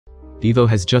Vivo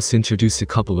has just introduced a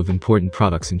couple of important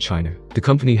products in China. The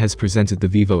company has presented the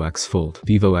Vivo X Fold,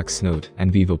 Vivo X Note,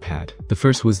 and Vivo Pad. The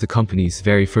first was the company's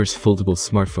very first foldable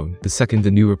smartphone, the second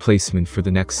the new replacement for the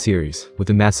Next series,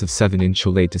 with a massive 7-inch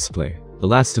OLED display. The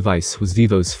last device was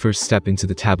Vivo's first step into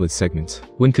the tablet segment.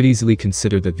 One could easily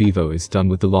consider that Vivo is done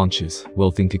with the launches.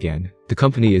 Well, think again. The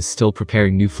company is still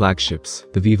preparing new flagships,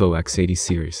 the Vivo X80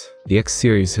 series. The X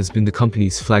series has been the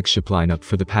company's flagship lineup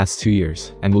for the past 2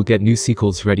 years, and will get new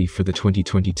sequels ready for the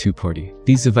 2022 party.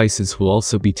 These devices will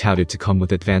also be touted to come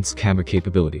with advanced camera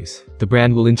capabilities. The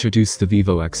brand will introduce the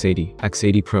Vivo X80,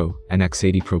 X80 Pro, and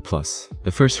X80 Pro Plus.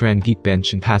 The first ran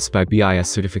Geekbench and passed by BIS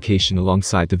certification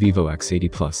alongside the Vivo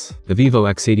X80 Plus. The Vivo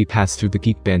X80 passed through the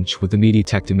Geekbench with the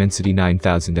MediaTek Dimensity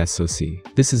 9000 SoC.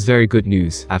 This is very good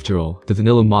news. After all, the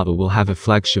vanilla model will have a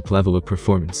flagship level of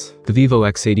performance. The Vivo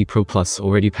X80 Pro Plus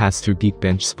already passed through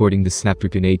Geekbench sporting the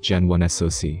Snapdragon 8 Gen 1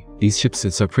 SoC. These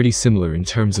chipsets are pretty similar in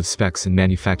terms of specs and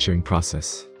manufacturing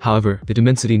process. However, the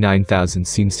Dimensity 9000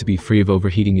 seems to be free of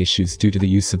overheating issues due to the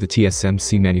use of the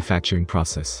TSMC manufacturing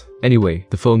process. Anyway,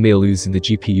 the phone may lose in the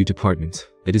GPU department.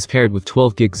 It is paired with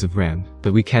 12 gigs of RAM,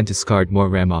 but we can't discard more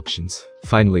RAM options.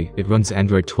 Finally, it runs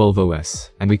Android 12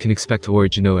 OS, and we can expect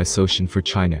Origin OS Ocean for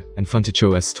China, and Frontech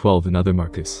OS 12 in other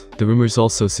markets. The rumors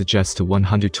also suggest a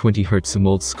 120Hz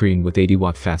AMOLED screen with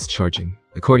 80-watt fast charging.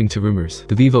 According to rumors,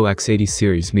 the Vivo X80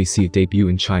 series may see a debut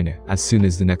in China as soon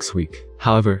as the next week.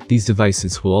 However, these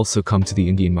devices will also come to the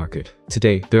Indian market.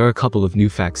 Today, there are a couple of new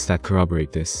facts that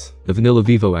corroborate this. The vanilla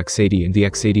Vivo X80 and the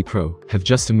X80 Pro have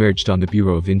just emerged on the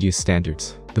Bureau of India's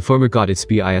standards. The former got its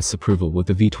BIS approval with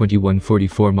the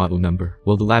V2144 model number,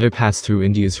 while the latter passed through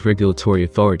India's regulatory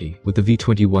authority with the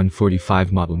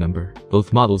V2145 model number.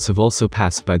 Both models have also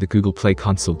passed by the Google Play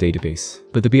Console database,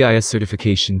 but the BIS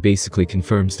certification basically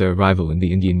confirms their arrival in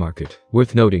the Indian market.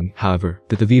 Worth noting, however,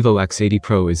 that the Vivo X80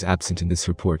 Pro is absent in this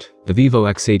report. The Vivo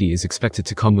X80 is expected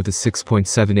to come with a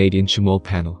 6.78-inch AMOLED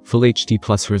panel, Full HD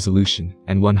Plus resolution,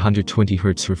 and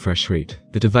 120Hz refresh rate.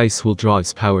 The device will draw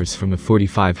its powers from a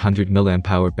 4500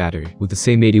 mAh battery with the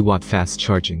same 80-watt fast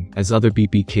charging as other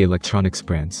BBK electronics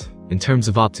brands. In terms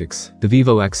of optics, the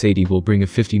Vivo X80 will bring a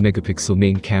 50-megapixel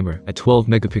main camera, a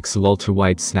 12-megapixel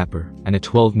ultra-wide snapper, and a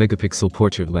 12-megapixel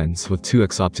portrait lens with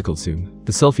 2x optical zoom.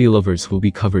 The selfie lovers will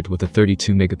be covered with a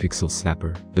 32-megapixel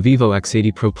snapper. The Vivo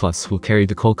X80 Pro Plus will carry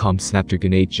the Qualcomm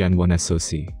Snapdragon 8 Gen 1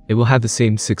 SoC. It will have the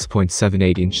same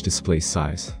 6.78-inch display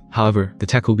size. However, the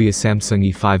tech will be a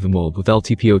Samsung E5 AMOLED with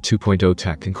LTPO 2.0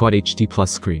 tech and Quad HD Plus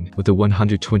screen with a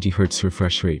 120Hz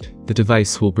refresh rate. The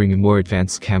device will bring a more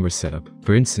advanced camera setup.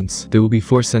 For instance, there will be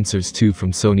 4 sensors, 2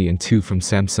 from Sony and 2 from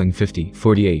Samsung: 50,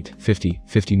 48, 50,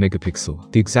 50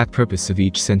 megapixel. The exact purpose of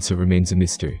each sensor remains a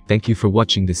mystery. Thank you for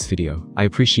watching this video. I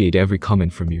appreciate every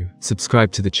comment from you.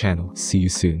 Subscribe to the channel. See you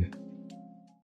soon.